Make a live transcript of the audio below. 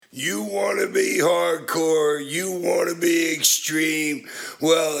You want to be hardcore, you want to be extreme.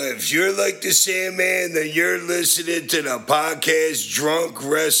 Well, if you're like the Sandman, then you're listening to the podcast Drunk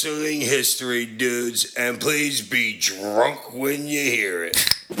Wrestling History, dudes. And please be drunk when you hear it.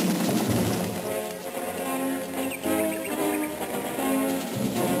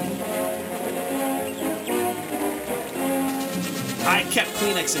 I kept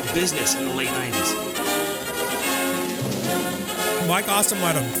Kleenex in business in the late 90s. Mike Austin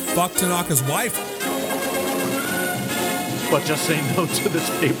might have fucked Tanaka's wife. But just say no to this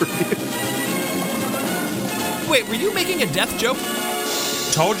pay-per-view. Wait, were you making a death joke?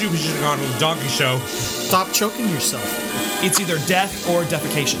 Told you we should have gone to the donkey show. Stop choking yourself. It's either death or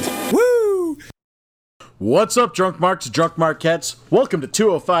defecation. Woo! What's up, Drunk Marks, Drunk Marquettes? Welcome to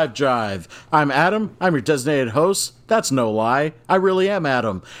 205 Drive. I'm Adam. I'm your designated host. That's no lie. I really am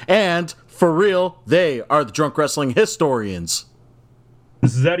Adam. And, for real, they are the Drunk Wrestling Historians.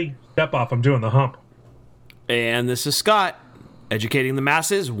 This is Eddie. Step off. I'm doing the hump. And this is Scott, educating the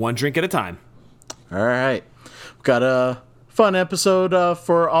masses one drink at a time. All right. We've got a fun episode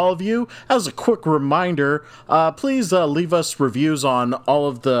for all of you. As a quick reminder, please leave us reviews on all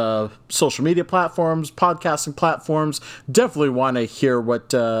of the social media platforms, podcasting platforms. Definitely want to hear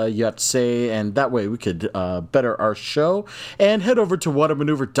what you have to say, and that way we could better our show. And head over to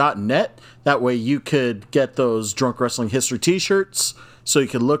whatamaneuver.net. That way you could get those Drunk Wrestling History t-shirts, so you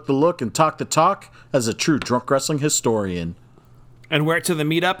can look the look and talk the talk as a true drunk wrestling historian. And wear it to the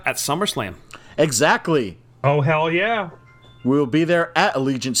meetup at SummerSlam. Exactly. Oh, hell yeah. We'll be there at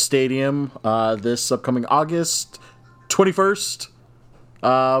Allegiant Stadium this upcoming August 21st.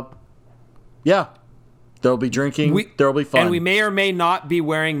 Yeah. There'll be drinking. There'll be fun. And we may or may not be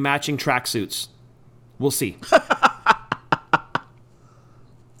wearing matching tracksuits. We'll see.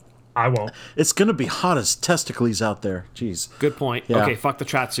 I won't. It's going to be hot as testicles out there. Jeez. Good point. Yeah. Okay, fuck the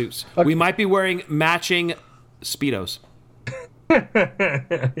tracksuits. Okay. We might be wearing matching Speedos.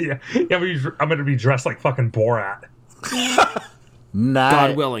 Yeah, I'm going to be dressed like fucking Borat.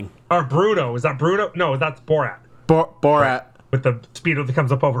 God willing. Or Bruno. Is that Bruno? No, that's Borat. Borat. With the Speedo that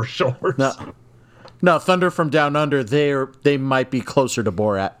comes up over his shoulders. No, Thunder from Down Under, they might be closer to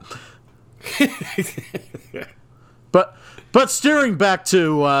Borat. But steering back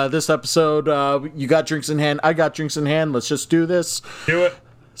to this episode, you got drinks in hand, I got drinks in hand. Let's just do this. Do it.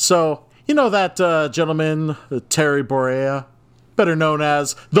 So, you know that gentleman, Terry Bollea, better known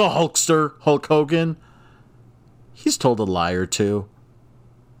as the Hulkster, Hulk Hogan? He's told a lie or two.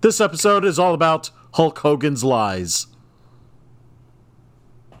 This episode is all about Hulk Hogan's lies.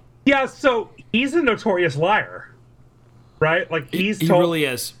 Yeah, so he's a notorious liar, right? Like he really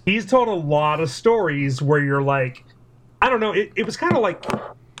is. He's told a lot of stories where you're like, I don't know. It was kind of like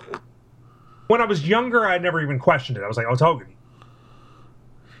when I was younger, I never even questioned it. I was like, oh, it's Hogan.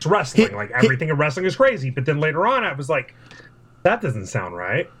 It's wrestling. Everything in wrestling is crazy. But then later on, I was like, that doesn't sound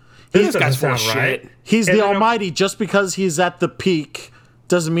right. This doesn't sound right. He's the Almighty. Just because he's at the peak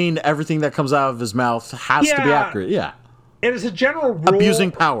doesn't mean everything that comes out of his mouth has to be accurate. Yeah. And as a general rule,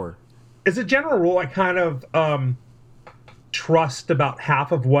 abusing power. As a general rule, I kind of trust about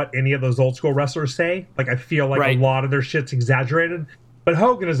half of what any of those old school wrestlers say. Like, I feel like a lot of their shit's exaggerated. But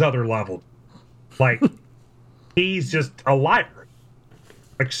Hogan is other level. Like, he's just a liar.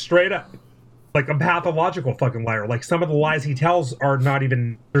 Like, straight up. Like, a pathological fucking liar. Like, some of the lies he tells are not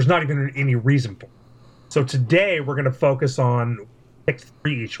even... There's not even any reason for it. So today, we're going to focus on... Pick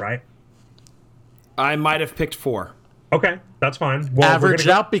 3 each, right? I might have picked 4. Okay, that's fine. Well, averaged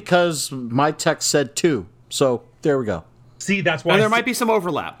out because my text said 2. So, there we go. See, that's why... And there might be some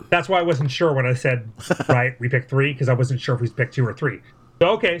overlap. That's why I wasn't sure when I said, right, we picked 3, because I wasn't sure if we picked 2 or 3. So,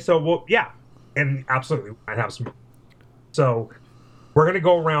 okay, so, well, yeah. And absolutely, I have some... So, we're going to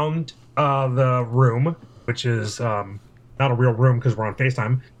go around the room, which is not a real room because we're on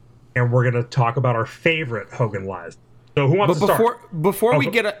FaceTime, and we're going to talk about our favorite Hogan lies. So, who wants to start? Before we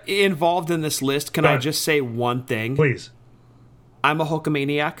get involved in this list, can I just say one thing? Please. I'm a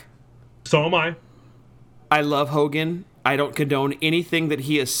Hulkamaniac. So am I. I love Hogan. I don't condone anything that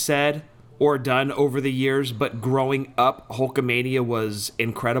he has said or done over the years, but growing up, Hulkamania was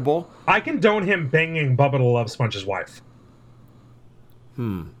incredible. I condone him banging Bubba the Love Sponge's wife.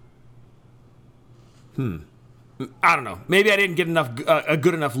 I don't know. Maybe I didn't get a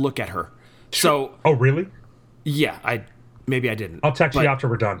good enough look at her. So. Oh, really? Yeah, maybe I didn't. I'll text you after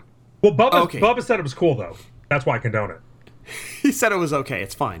we're done. Well, Bubba said it was cool, though. That's why I condone it. He said it was okay.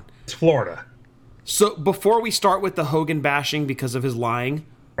 It's fine. It's Florida. So before we start with the Hogan bashing because of his lying,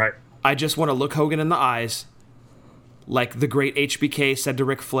 right? I just want to look Hogan in the eyes, like the great HBK said to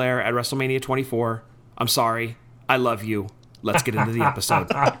Ric Flair at WrestleMania 24. I'm sorry. I love you. let's get into the episode.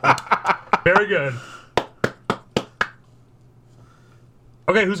 Very good.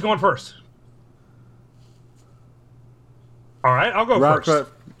 Okay, who's going first? All right, I'll go first.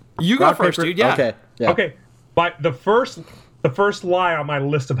 You go first, dude. Yeah. Okay. Yeah. Okay. But the first lie on my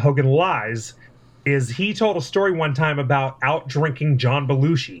list of Hogan lies is he told a story one time about out drinking John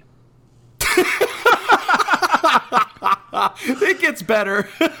Belushi. It gets better.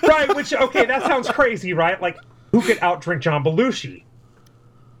 Right, which, okay, that sounds crazy, right? Like, who could outdrink John Belushi?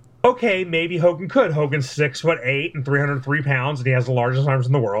 Okay, maybe Hogan could. Hogan's 6'8" and 303 pounds, and he has the largest arms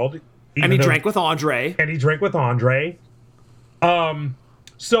in the world. And he drank with Andre.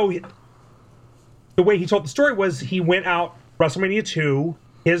 So the way he told the story was he went out WrestleMania 2.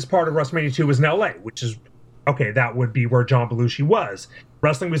 His part of WrestleMania 2 was in LA, which is, okay, that would be where John Belushi was.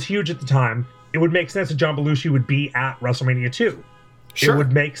 Wrestling was huge at the time. It would make sense that John Belushi would be at WrestleMania 2. Sure. It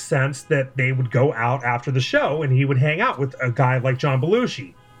would make sense that they would go out after the show and he would hang out with a guy like John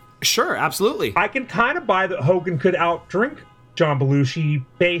Belushi. Sure, absolutely. I can kind of buy that Hogan could outdrink John Belushi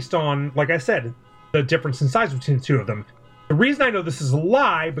based on, like I said, the difference in size between the two of them. The reason I know this is a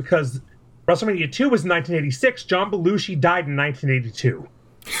lie because WrestleMania 2 was in 1986. John Belushi died in 1982.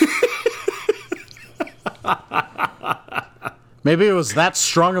 Maybe it was that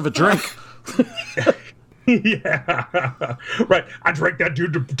strong of a drink. Yeah. Right. I drank that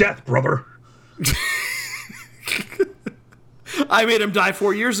dude to death, brother. I made him die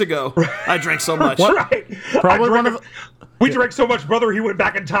 4 years ago. I drank so much. Right. Probably one of We drank so much, brother, he went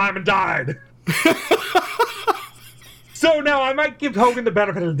back in time and died. So now I might give Hogan the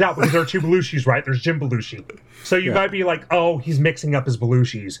benefit of the doubt because there are two Belushis, right? There's Jim Belushi. So you might be like, oh, he's mixing up his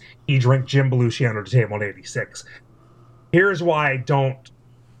Belushis. He drank Jim Belushi under the table in 86. Here's why I don't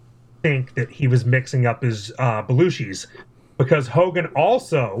think that he was mixing up his Belushis. Because Hogan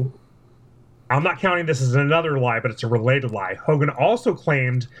also, I'm not counting this as another lie, but it's a related lie. Hogan also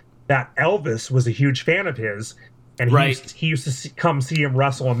claimed that Elvis was a huge fan of his, and he used to come see him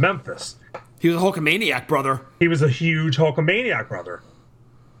wrestle in Memphis. He was a Hulkamaniac, brother. He was a huge Hulkamaniac, brother.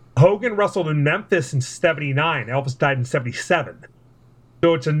 Hogan wrestled in Memphis in 79. Elvis died in 77.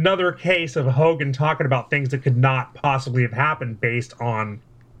 So it's another case of Hogan talking about things that could not possibly have happened based on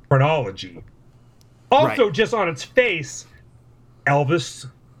chronology. Also, just on its face, Elvis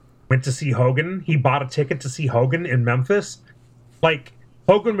went to see Hogan. He bought a ticket to see Hogan in Memphis. Like,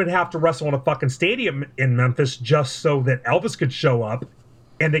 Hogan would have to wrestle in a fucking stadium in Memphis just so that Elvis could show up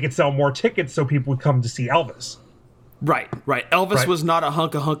and they could sell more tickets so people would come to see Elvis. Right. Elvis was not a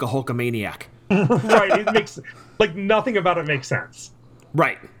hunk of Hulkamaniac. Right. It makes, like, nothing about it makes sense.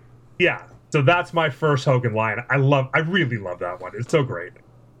 Right. Yeah. So that's my first Hogan line. I really love that one. It's so great.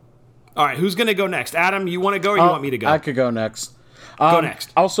 All right. Who's going to go next? Adam, you want to go or you want me to go? I could go next. Go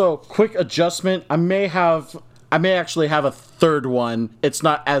next. Also, quick adjustment. I may actually have a third one. It's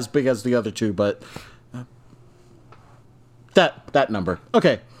not as big as the other two, but that number.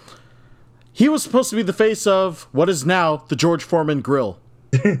 Okay. He was supposed to be the face of what is now the George Foreman Grill.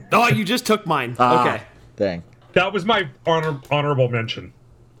 Oh, you just took mine. Okay. Dang. That was my honorable mention.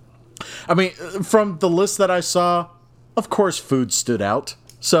 I mean, from the list that I saw, of course food stood out.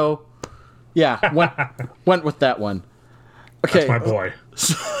 So, yeah, went with that one. Okay. That's my boy.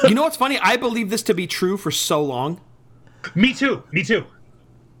 You know what's funny? I believe this to be true for so long. Me too.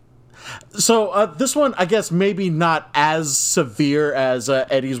 So this one, I guess, maybe not as severe as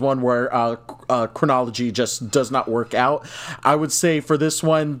Eddie's one, where chronology just does not work out. I would say for this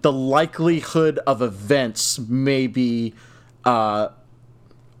one, the likelihood of events maybe were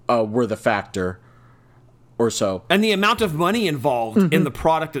the factor, or so. And the amount of money involved in the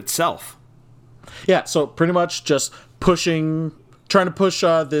product itself. Yeah, so pretty much just trying to push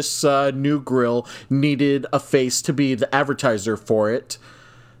this new grill, needed a face to be the advertiser for it.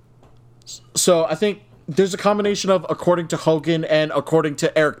 So I think there's a combination of according to Hogan and according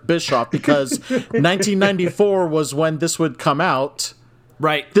to Eric Bischoff, because 1994 was when this would come out.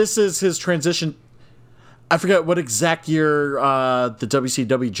 Right. This is his transition. I forget what exact year the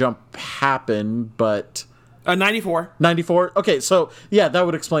WCW jump happened, but... 94. 94? Okay, so yeah, that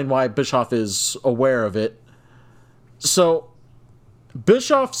would explain why Bischoff is aware of it. So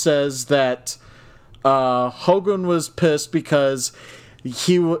Bischoff says that Hogan was pissed because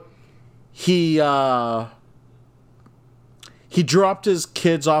he dropped his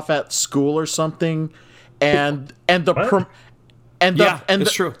kids off at school or something, and the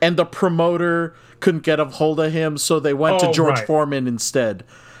promoter couldn't get a hold of him, so they went to George Foreman instead.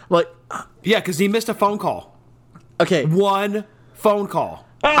 Like, yeah, because he missed a phone call. Okay, one phone call.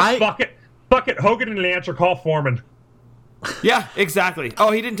 Fuck it. Hogan didn't answer. Call Foreman. Yeah, exactly.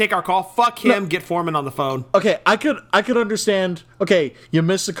 Oh, he didn't take our call. Fuck him. Get Foreman on the phone. Okay, I could understand. Okay, you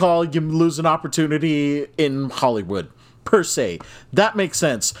miss a call, you lose an opportunity in Hollywood, per se. That makes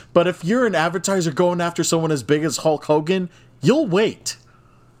sense. But if you're an advertiser going after someone as big as Hulk Hogan, you'll wait.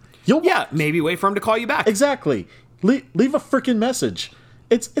 Yeah, maybe wait for him to call you back. Exactly. Leave a freaking message.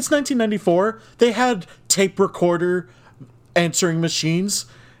 It's 1994. They had tape recorder answering machines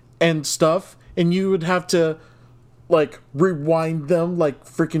and stuff, and you would have to like rewind them like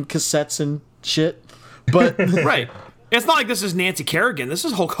freaking cassettes and shit. But Right. It's not like this is Nancy Kerrigan. This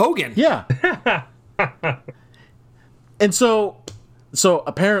is Hulk Hogan. yeah. And so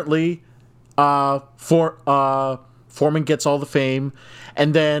apparently Foreman gets all the fame,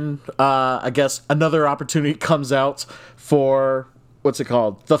 and then I guess another opportunity comes out for what's it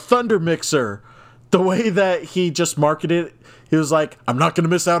called? The Thunder Mixer. The way that he just marketed it, he was like, I'm not going to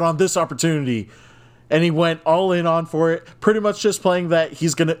miss out on this opportunity. And he went all in on for it, pretty much just playing that he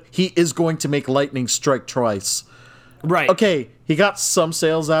is going to make lightning strike twice. Right. Okay, he got some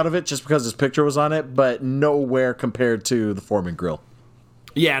sales out of it just because his picture was on it, but nowhere compared to the Foreman grill.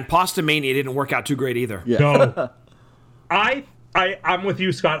 Yeah, and Pasta Mania didn't work out too great either. Yeah. No. I'm with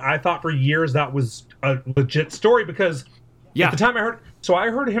you, Scott. I thought for years that was a legit story because at the time I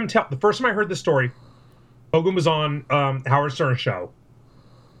heard him tell, the first time I heard the story, Hogan was on Howard Stern show,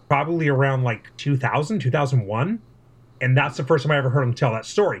 probably around like 2000, 2001. And that's the first time I ever heard him tell that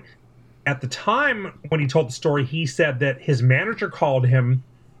story. At the time when he told the story, he said that his manager called him,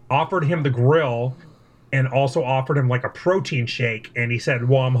 offered him the grill, and also offered him like a protein shake. And he said,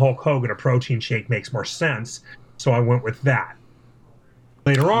 well, I'm Hulk Hogan. A protein shake makes more sense. So I went with that.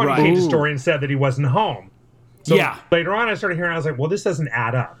 Later on, he changed the story and said that he wasn't home. So later on, I started hearing, I was like, well, this doesn't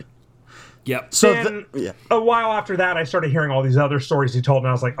add up. Yep. So then a while after that, I started hearing all these other stories he told, and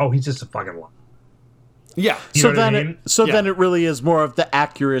I was like, oh, he's just a fucking liar. Yeah. So then it really is more of the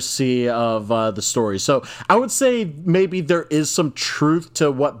accuracy of the story. So I would say maybe there is some truth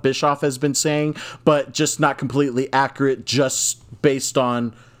to what Bischoff has been saying, but just not completely accurate, just based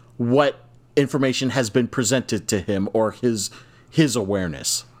on what information has been presented to him or his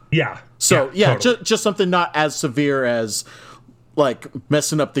awareness. Yeah. So totally. just something not as severe as like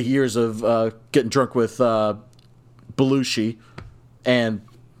messing up the years of getting drunk with Belushi and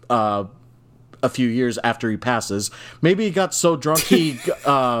a few years after he passes. Maybe he got so drunk he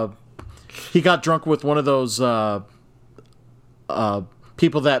got drunk with one of those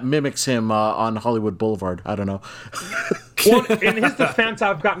people that mimics him on Hollywood Boulevard. I don't know. Well, in his defense,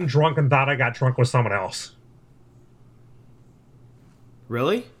 I've gotten drunk and thought I got drunk with someone else.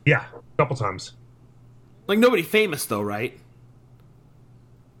 Really? Yeah, a couple times. Like nobody famous though, right?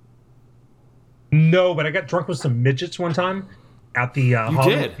 No, but I got drunk with some midgets one time at the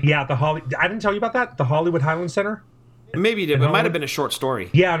did? Yeah, at the I didn't tell you about that? The Hollywood Highland Center? Maybe you did, but it might have been a short story.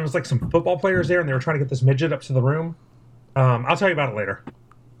 Yeah, and it was like some football players there, and they were trying to get this midget up to the room. I'll tell you about it later.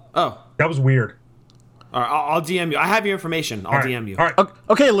 Oh. That was weird. All right, I'll DM you. I have your information. I'll DM you. All right.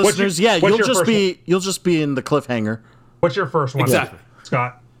 Okay, listeners, you'll just be in the cliffhanger. What's your first one? Exactly.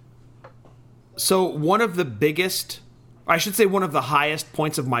 Scott? So one of the biggest, I should say one of the highest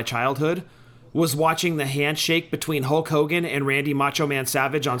points of my childhood was watching the handshake between Hulk Hogan and Randy Macho Man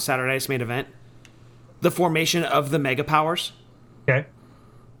Savage on Saturday Night's Main Event. The formation of the Mega Powers. Okay.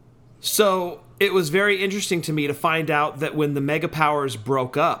 So it was very interesting to me to find out that when the Mega Powers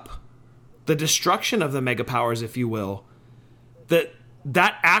broke up, the destruction of the Mega Powers, if you will,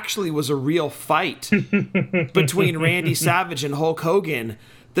 that actually was a real fight between Randy Savage and Hulk Hogan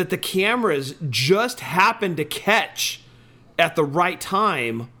that the cameras just happened to catch at the right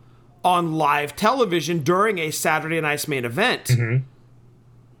time on live television during a Saturday Night's Main Event. Mm-hmm.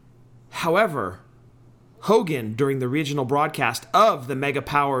 However, Hogan, during the regional broadcast of the Mega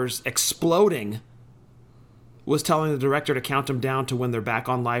Powers exploding, was telling the director to count them down to when they're back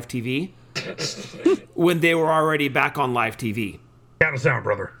on live TV, when they were already back on live TV. Count us down,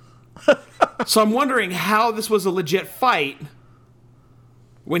 brother. So I'm wondering how this was a legit fight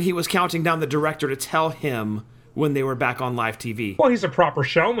when he was counting down the director to tell him when they were back on live TV. Well, he's a proper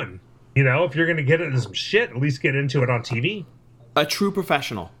showman. You know, if you're going to get into some shit, at least get into it on TV. A true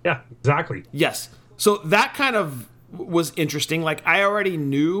professional. Yeah, exactly. Yes. So that kind of was interesting. Like, I already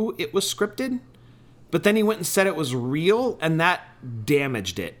knew it was scripted, but then he went and said it was real, and that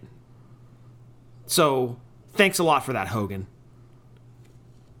damaged it. So, thanks a lot for that, Hogan.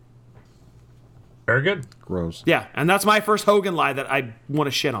 Very good. Gross. Yeah, and that's my first Hogan lie that I want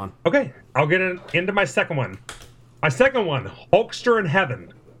to shit on. Okay, I'll get into my second one. My second one, Hulkster in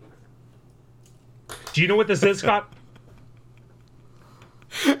Heaven. Do you know what this is, Scott?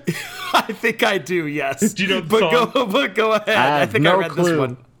 I think I do, yes. Do you know the song? But go ahead. I think I read this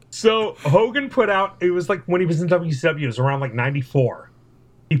one. So Hogan put out, it was like when he was in WCW, it was around like 94.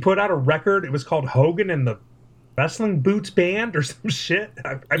 He put out a record. It was called Hogan and the Wrestling Boots Band or some shit.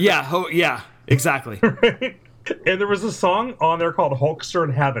 Yeah, exactly. Right? And there was a song on there called Hulkster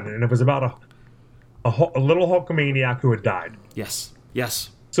in Heaven, and it was about a little Hulkamaniac who had died. Yes.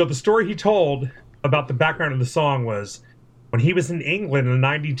 So the story he told about the background of the song was when he was in England in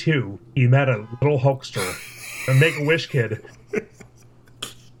 '92, he met a little Hulkster, a Make-A-Wish kid,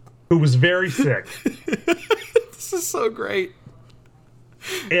 who was very sick. This is so great.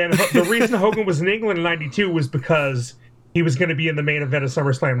 And the reason Hogan was in England in '92 was because he was going to be in the main event of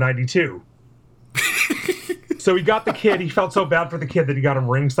SummerSlam '92. So he got the kid. He felt so bad for the kid that he got him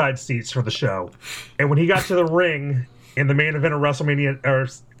ringside seats for the show. And when he got to the ring in the main event of WrestleMania, or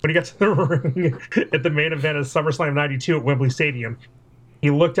when he got to the ring at the main event of SummerSlam '92 at Wembley Stadium,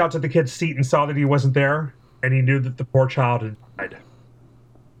 he looked out to the kid's seat and saw that he wasn't there, and he knew that the poor child had died.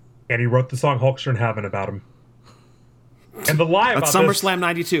 And he wrote the song Hulkster in Heaven about him. And the lie about SummerSlam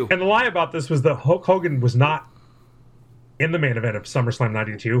 '92. And the lie about this was that Hulk Hogan was not in the main event of SummerSlam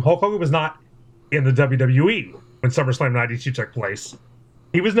 '92. Hulk Hogan was not in the WWE when SummerSlam '92 took place.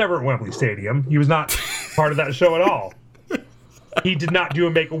 He was never at Wembley Stadium. He was not part of that show at all. He did not do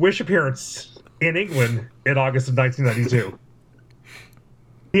a Make-A-Wish appearance in England in August of 1992.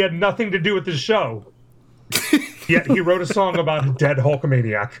 He had nothing to do with the show. Yet he wrote a song about a dead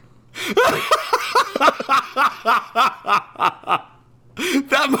Hulkamaniac.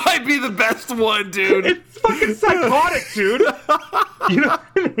 That might be the best one, dude. It's fucking psychotic, dude. You know what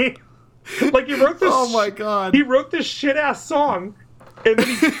I mean? Like, he wrote this. Oh my god. He wrote this shit ass song, and then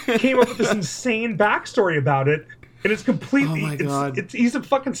he came up with this insane backstory about it, and it's completely. Oh my god. He's a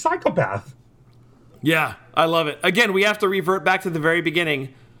fucking psychopath. Yeah, I love it. Again, we have to revert back to the very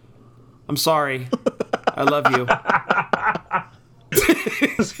beginning. I'm sorry. I love you.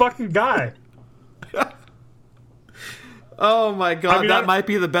 This fucking guy. Oh my god, I mean, that might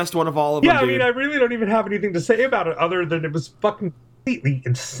be the best one of all of them, dude. I mean, I really don't even have anything to say about it other than it was fucking completely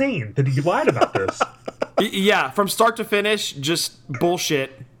insane that he lied about this. Yeah, from start to finish, just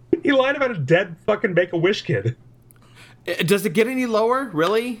bullshit. He lied about a dead fucking Make-A-Wish kid. Does it get any lower?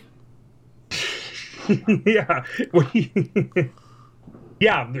 Really? Yeah.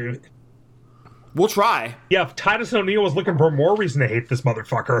 Yeah, dude. We'll try. Yeah, if Titus O'Neil was looking for more reason to hate this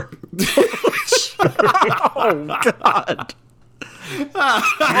motherfucker. Oh, God.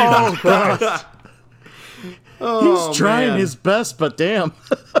 Oh, Christ. He's trying his best, but damn.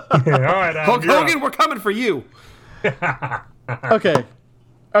 All right, Hulk Hogan, we're coming for you. Okay,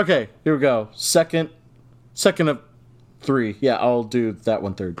 here we go. Second of 3. Yeah, I'll do that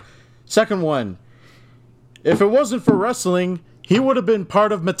one third. Second one. If it wasn't for wrestling, he would have been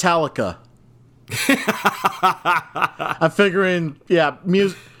part of Metallica. I'm figuring, yeah,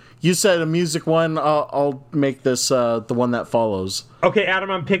 you said a music one. I'll make this the one that follows. Okay, Adam,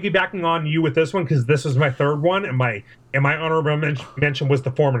 I'm piggybacking on you with this one because this is my third one, and my honorable mention was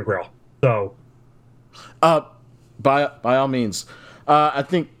the Foreman Grill. So, by all means, I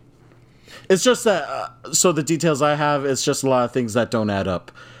think it's just that. So the details I have, it's just a lot of things that don't add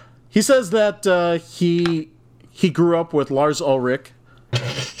up. He says that he grew up with Lars Ulrich.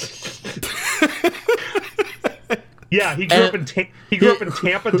 Yeah, he grew up in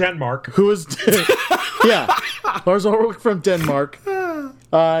Tampa, Denmark. Who was yeah, Lars Ulrich from Denmark.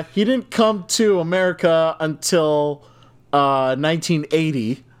 He didn't come to America until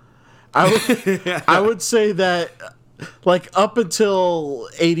 1980. I would say that like up until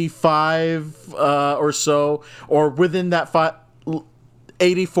 85 or so, or within that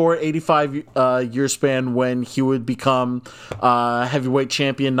 84, 85 year span when he would become heavyweight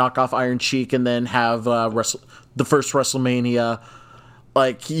champion, knock off Iron Sheik, and then have the first WrestleMania.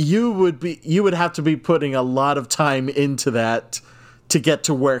 Like you would have to be putting a lot of time into that to get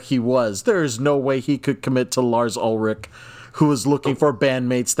to where he was. There is no way he could commit to Lars Ulrich, who was looking for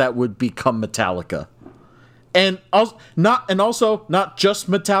bandmates that would become Metallica. And also not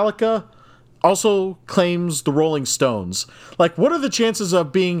just Metallica, also claims the Rolling Stones. Like, what are the chances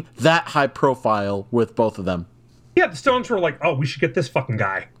of being that high profile with both of them? Yeah, the Stones were like, oh, we should get this fucking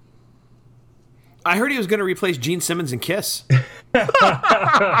guy. I heard he was going to replace Gene Simmons and Kiss.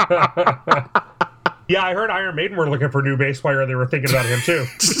 Yeah, I heard Iron Maiden were looking for a new bass player. They were thinking about him, too.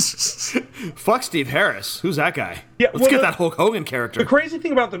 Fuck Steve Harris. Who's that guy? Yeah, Let's get that Hulk Hogan character. The crazy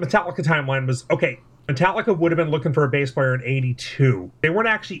thing about the Metallica timeline was, okay, Metallica would have been looking for a bass player in 82. They were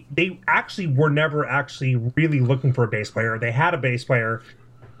never actually really looking for a bass player. They had a bass player.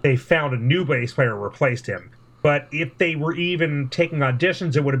 They found a new bass player, replaced him. But if they were even taking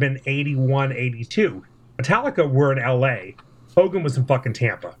auditions, it would have been 81, 82. Metallica were in LA. Hogan was in fucking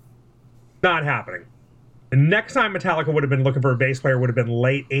Tampa. Not happening. The next time Metallica would have been looking for a bass player would have been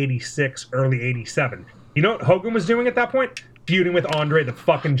late 86, early 87. You know what Hogan was doing at that point? Feuding with Andre the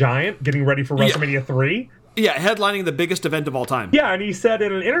fucking Giant, getting ready for WrestleMania 3. Yeah, headlining the biggest event of all time. Yeah, and he said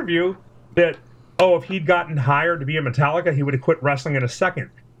in an interview that, if he'd gotten hired to be in Metallica, he would have quit wrestling in a second.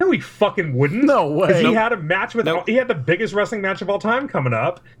 No, he fucking wouldn't. No way. He had a match with... He had the biggest wrestling match of all time coming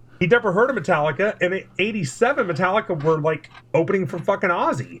up. He'd never heard of Metallica, and in 87, Metallica were, like, opening for fucking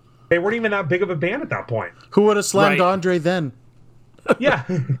Ozzy. They weren't even that big of a band at that point. Who would have slammed Andre then? Yeah.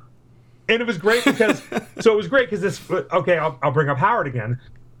 And it was great because... So it was great because this... Okay, I'll bring up Howard again.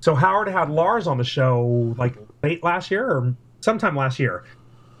 So Howard had Lars on the show, like, late last year or sometime last year.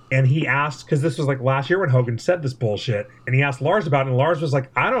 And he asked, because this was like last year when Hogan said this bullshit, and he asked Lars about it, and Lars was like,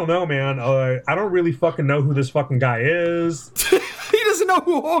 I don't know, man. I don't really fucking know who this fucking guy is. He doesn't know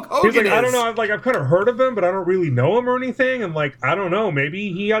who Hulk Hogan He's like, is. I don't know. I've kind of heard of him, but I don't really know him or anything. And like, I don't know.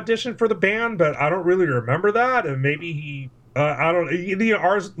 Maybe he auditioned for the band, but I don't really remember that. And maybe he, I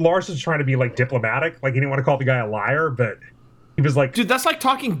don't. Lars is trying to be like diplomatic, like he didn't want to call the guy a liar, but he was like, dude, that's like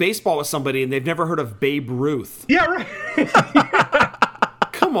talking baseball with somebody and they've never heard of Babe Ruth. Yeah, right.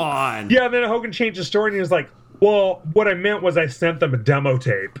 Come on. Yeah, and then Hogan changed his story and he was like, well, what I meant was I sent them a demo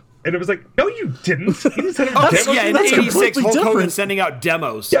tape. And it was like, no, you didn't. You didn't send him a demo yeah, tape. in 86, Hulk different. Hogan sending out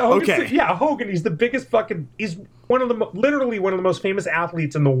demos. Yeah, okay. Hogan, he's the biggest fucking, he's literally one of the most famous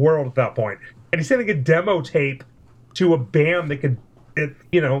athletes in the world at that point. And he's sending a demo tape to a band that could,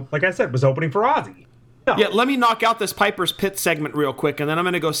 like I said, was opening for Ozzy. No. Yeah, let me knock out this Piper's Pit segment real quick, and then I'm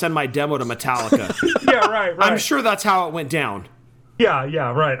going to go send my demo to Metallica. Yeah, right. I'm sure that's how it went down.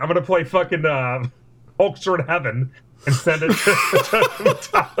 Yeah, right. I'm going to play fucking Hulkster in Heaven and send it to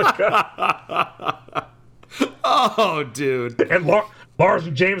Metallica. Oh, dude. And Lars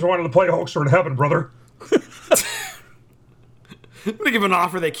and James wanted to play Hulkster in Heaven, brother. I'm going to give an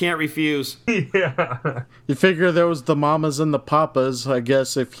offer they can't refuse. Yeah. You figure there was the mamas and the papas. I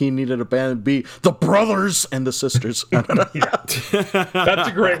guess if he needed a band, it'd be the brothers and the sisters. Yeah. That's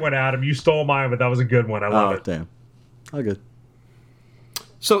a great one, Adam. You stole mine, but that was a good one. I love it. Damn. Oh, good.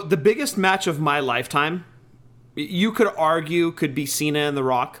 So the biggest match of my lifetime, you could argue, could be Cena and The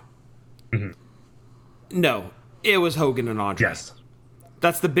Rock. Mm-hmm. No, it was Hogan and Andre. Yes.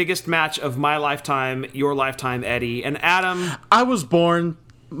 That's the biggest match of my lifetime, your lifetime, Eddie. And Adam... I was born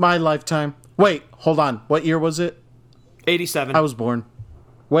my lifetime. Wait, hold on. What year was it? 87. I was born.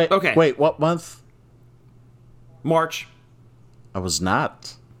 Wait, what month? March. I was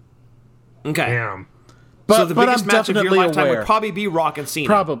not. Okay. Damn. So the biggest I'm match of your definitely lifetime aware. would probably be Rock and Cena.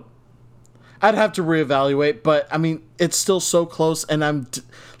 Probably. I'd have to reevaluate, but I mean, it's still so close. And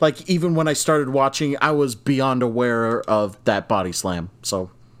like, even when I started watching, I was beyond aware of that body slam.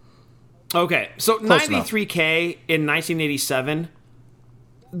 So, okay, so Close 93K in 1987.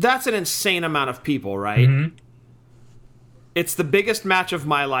 That's an insane amount of people, right? Mm-hmm. It's the biggest match of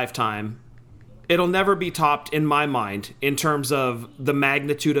my lifetime. It'll never be topped in my mind in terms of the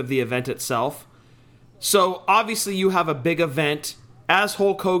magnitude of the event itself. So obviously, you have a big event. As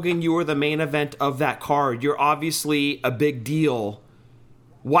Hulk Hogan, you were the main event of that card. You're obviously a big deal.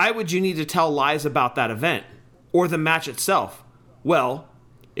 Why would you need to tell lies about that event or the match itself? Well,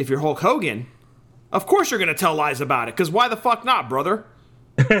 if you're Hulk Hogan, of course you're going to tell lies about it, because why the fuck not, brother?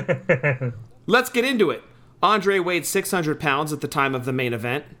 Let's get into it. Andre weighed 600 pounds at the time of the main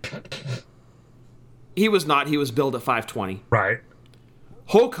event. He was not. He was billed at 520. Right.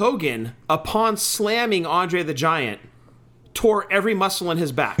 Hulk Hogan, upon slamming Andre the Giant, tore every muscle in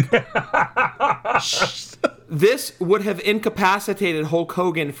his back. This would have incapacitated Hulk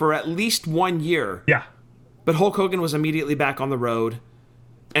Hogan for at least 1 year. Yeah. But Hulk Hogan was immediately back on the road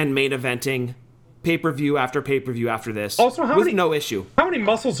and main eventing pay-per-view after pay-per-view after this. Also, with no issue. How many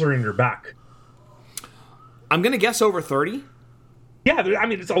muscles are in your back? I'm going to guess over 30. Yeah, I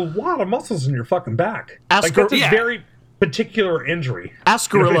mean, it's a lot of muscles in your fucking back. Ask that's a yeah. very particular injury.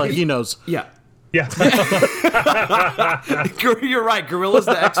 Ask Gorilla, he knows. Yeah. Yeah. You're right. Gorilla's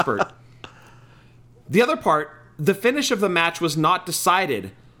the expert. The other part, the finish of the match was not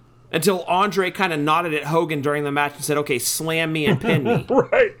decided until Andre kind of nodded at Hogan during the match and said, okay, slam me and pin me.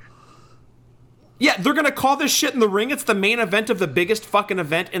 Right. Yeah, they're going to call this shit in the ring. It's the main event of the biggest fucking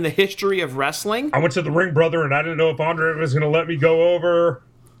event in the history of wrestling. I went to the ring, brother, and I didn't know if Andre was going to let me go over.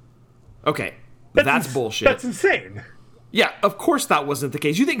 Okay, that's bullshit. That's insane. Yeah, of course that wasn't the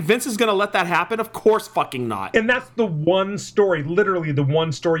case. You think Vince is going to let that happen? Of course fucking not. And that's the one story, literally the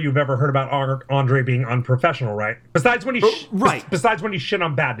one story you've ever heard about Andre being unprofessional, right? Besides when he right. Besides when he shit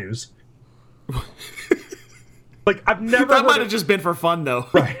on Bad News. Like, I've never That might have just been for fun, though.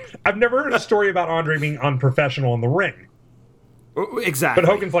 Right. I've never heard a story about Andre being unprofessional in the ring. Exactly. But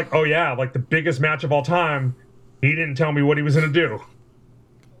Hogan's like, oh yeah, like the biggest match of all time. He didn't tell me what he was going to do.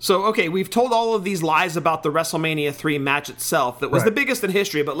 So, okay, we've told all of these lies about the WrestleMania 3 match itself that was the biggest in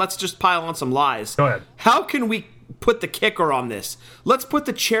history, but let's just pile on some lies. Go ahead. How can we put the kicker on this? Let's put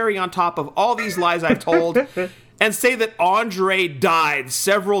the cherry on top of all these lies I've told and say that Andre died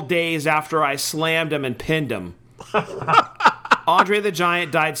several days after I slammed him and pinned him. Andre the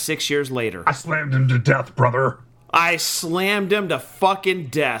Giant died 6 years later. I slammed him to death, brother. I slammed him to fucking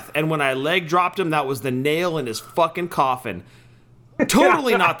death, and when I leg dropped him, that was the nail in his fucking coffin.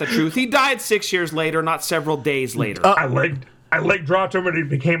 Totally not the truth. He died 6 years later, not several days later. I leg dropped him and he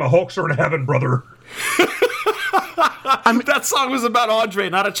became a Hulkster in heaven, brother. That song was about Andre,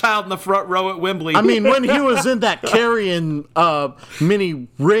 not a child in the front row at Wembley. I mean, when he was in that carrying mini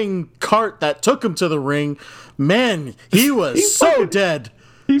ring cart that took him to the ring, man, he was so dead.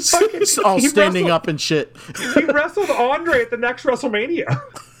 All standing up and shit. He wrestled Andre at the next WrestleMania.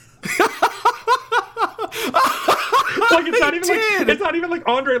 Like it's not even like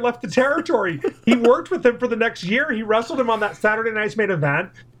Andre left the territory. He worked with him for the next year. He wrestled him on that Saturday Night's Main Event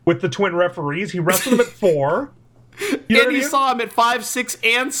with the twin referees. He wrestled him at 4. And he saw him at 5, 6,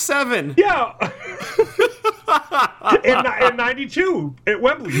 and 7. Yeah. in 92 at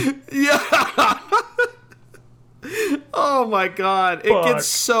Wembley. Yeah. Oh my God. It gets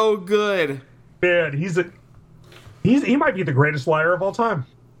so good. Man, he might be the greatest liar of all time.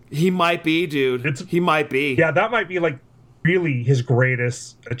 He might be, dude. He might be. Yeah, that might be like really his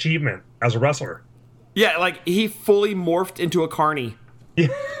greatest achievement as a wrestler. Yeah, like he fully morphed into a carny.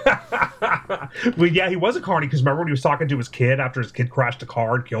 Well, yeah, he was a carny because remember when he was talking to his kid after his kid crashed a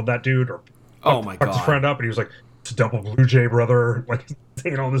car and killed that dude, or fucked his friend up, and he was like, "It's a double Blue Jay, brother," like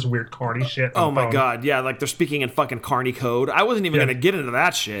saying all this weird carny shit. Oh my God, yeah, like they're speaking in fucking carny code. I wasn't even gonna get into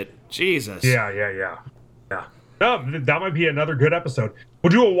that shit. Jesus. Yeah. No, that might be another good episode. We'll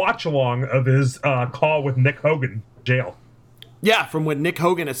do a watch along of his call with Nick Hogan in jail. Yeah, from when Nick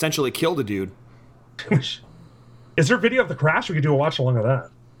Hogan essentially killed a dude. Is there video of the crash? We could do a watch along of that.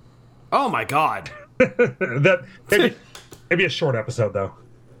 Oh my God. That maybe a short episode though.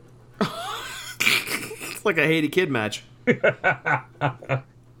 It's like a Haiti Kid match. All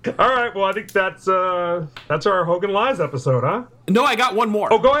right, well I think that's our Hogan Lies episode, huh? No, I got one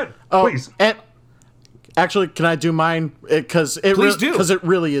more. Oh, go ahead, please. And actually, can I do mine? Because it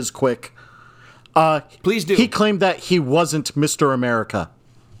really is quick. Please do. He claimed that he wasn't Mr. America.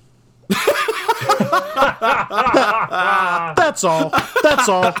 That's all.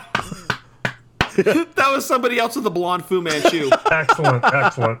 That was somebody else with a blonde Fu Manchu.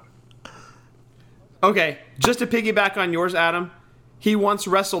 Excellent. Okay, just to piggyback on yours, Adam, he once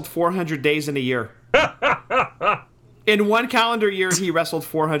wrestled 400 days in a year. In one calendar year, he wrestled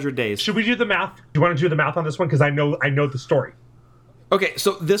 400 days. Should we do the math? Do you want to do the math on this one? Because I know the story. Okay,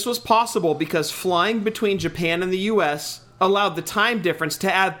 so this was possible because flying between Japan and the U.S. allowed the time difference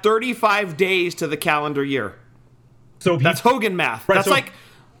to add 35 days to the calendar year. So that's Hogan math. Right,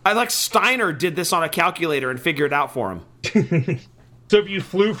 That's like Steiner did this on a calculator and figured it out for him. So if you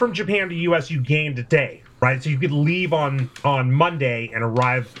flew from Japan to U.S., you gained a day, right? So you could leave on Monday and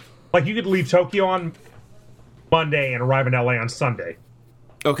arrive, like you could leave Tokyo on Monday and arrive in L.A. on Sunday.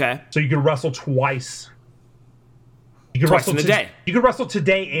 Okay. So you could wrestle twice. You could twice in a day. You could wrestle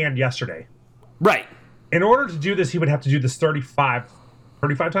today and yesterday. Right. In order to do this, he would have to do this 35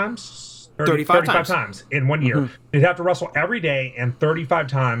 times? 35 times in 1 year. Mm-hmm. He'd have to wrestle every day and 35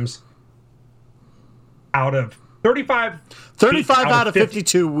 times out of 35 out of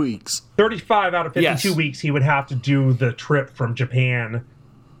 52 weeks. 35 out of 52 weeks, he would have to do the trip from Japan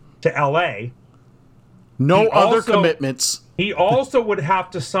to LA. No other commitments. He also would have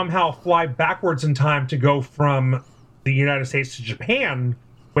to somehow fly backwards in time to go from the United States to Japan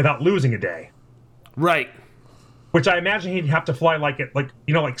without losing a day. Right. Which I imagine he'd have to fly like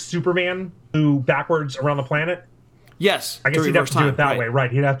Superman flew backwards around the planet. Yes. I guess he'd have to do it that way,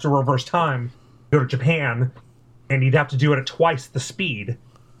 right? He'd have to reverse time, go to Japan, and he'd have to do it at twice the speed.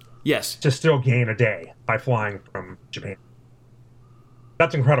 Yes. To still gain a day by flying from Japan.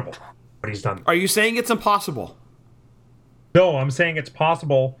 That's incredible what he's done. Are you saying it's impossible? No, I'm saying it's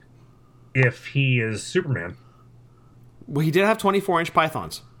possible if he is Superman. Well, he did have 24-inch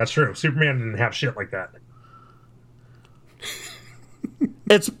pythons. That's true. Superman didn't have shit like that.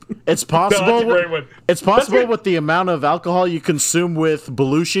 It's possible. No, it's possible with the amount of alcohol you consume with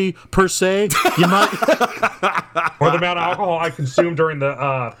Belushi per se. You might, or the amount of alcohol I consumed during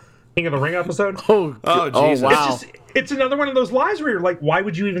the King of the Ring episode. Oh, Jesus! It's another one of those lies where you're like, why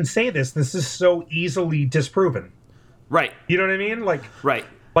would you even say this? This is so easily disproven. Right. You know what I mean? Right.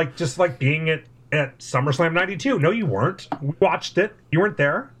 Just like being at SummerSlam 92. No, you weren't. We watched it. You weren't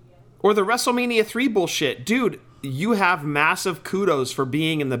there. Or the WrestleMania 3 bullshit. Dude, you have massive kudos for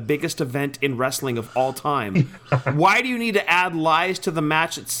being in the biggest event in wrestling of all time. Why do you need to add lies to the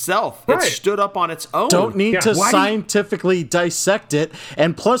match itself? Right. It stood up on its own. Don't need to Why scientifically dissect it.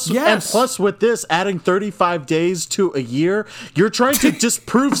 And plus, with this, adding 35 days to a year, you're trying to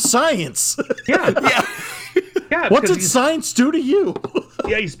disprove science. Yeah. Yeah. What did science do to you?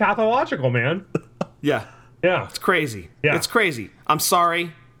 Yeah, he's pathological, man. Yeah. Yeah. It's crazy. Yeah. It's crazy. I'm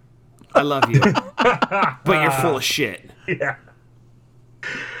sorry. I love you. But you're full of shit. Yeah.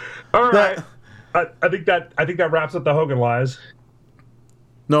 All right. I think that wraps up the Hogan lies.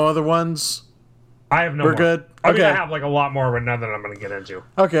 No other ones? I have no We're more. good? I mean, Okay. I have like a lot more, but none that I'm going to get into.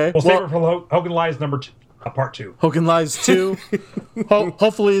 Okay. We'll save it for Hogan lies part 2. Hogan Lies 2.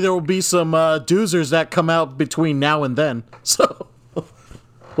 Hopefully there will be some doozers that come out between now and then. So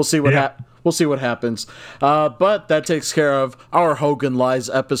we'll see what We'll see what happens. But that takes care of our Hogan Lies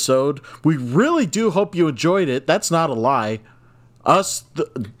episode. We really do hope you enjoyed it. That's not a lie.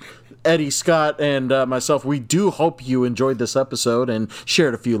 Eddie, Scott, and myself, we do hope you enjoyed this episode and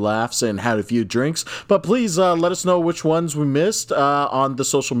shared a few laughs and had a few drinks. But please let us know which ones we missed on the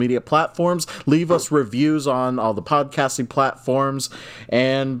social media platforms. Leave us reviews on all the podcasting platforms.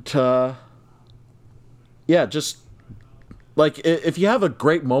 And just... like, if you have a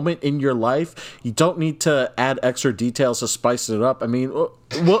great moment in your life, you don't need to add extra details to spice it up. I mean,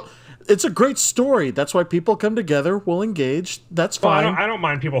 well, it's a great story. That's why people come together. We'll engage. That's fine. I don't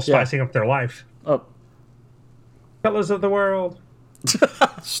mind people spicing up their life. Oh. Fellas of the world.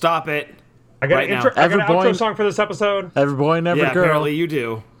 Stop it. I got an outro song for this episode. Every boy and every girl. Apparently you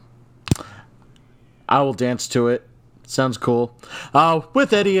do. I will dance to it. Sounds cool.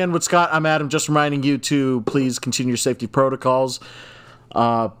 With Eddie and with Scott, I'm Adam, just reminding you to please continue your safety protocols.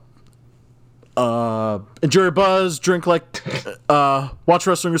 Enjoy your buzz, drink like, watch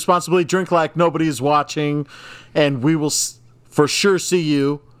wrestling responsibly, drink like nobody's watching, and we will for sure see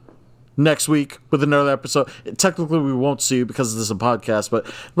you next week with another episode. Technically, we won't see you because this is a podcast, but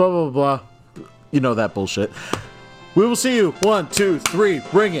blah, blah, blah. You know that bullshit. We will see you. 1, 2, 3,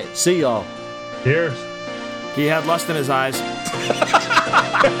 bring it. See y'all. Cheers. He had lust in his eyes. I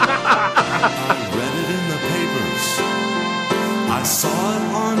read it in the papers. I saw it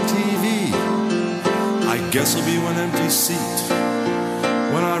on TV. I guess I'll be one empty seat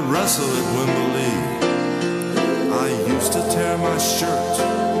when I wrestle at Wembley. I used to tear my shirt,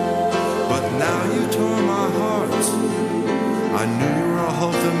 but now you tore my heart. I knew you were a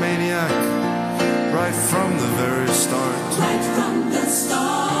Hulkamaniac right from the very start. Right from the start.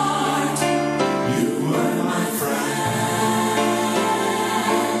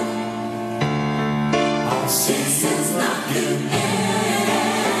 This is not the end.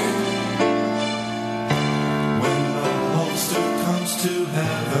 When the holster comes to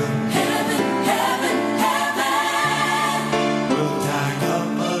heaven, Heaven, heaven, heaven. we'll tag up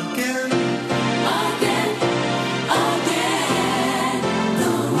again. Again, again.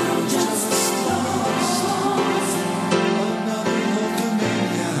 The world just explodes. Another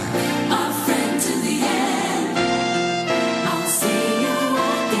Hulkamaniac. A friend to the end. I'll see you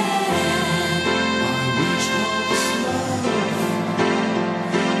again. I wish Hope's love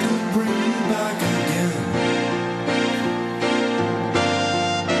could bring you back again.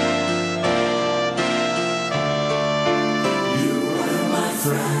 You were my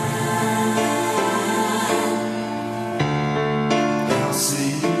friend. I'll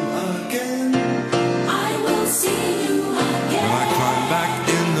see you again. I will see you When I again. climb back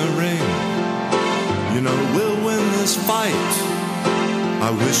in the ring, you know we'll win this fight. I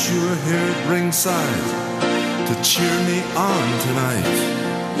wish you were here at ringside to cheer me on tonight.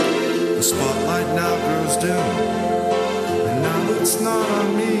 The spotlight now grows dim, and now it's not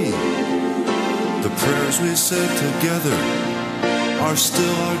on me. The prayers we said together are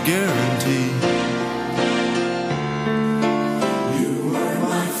still our guarantee.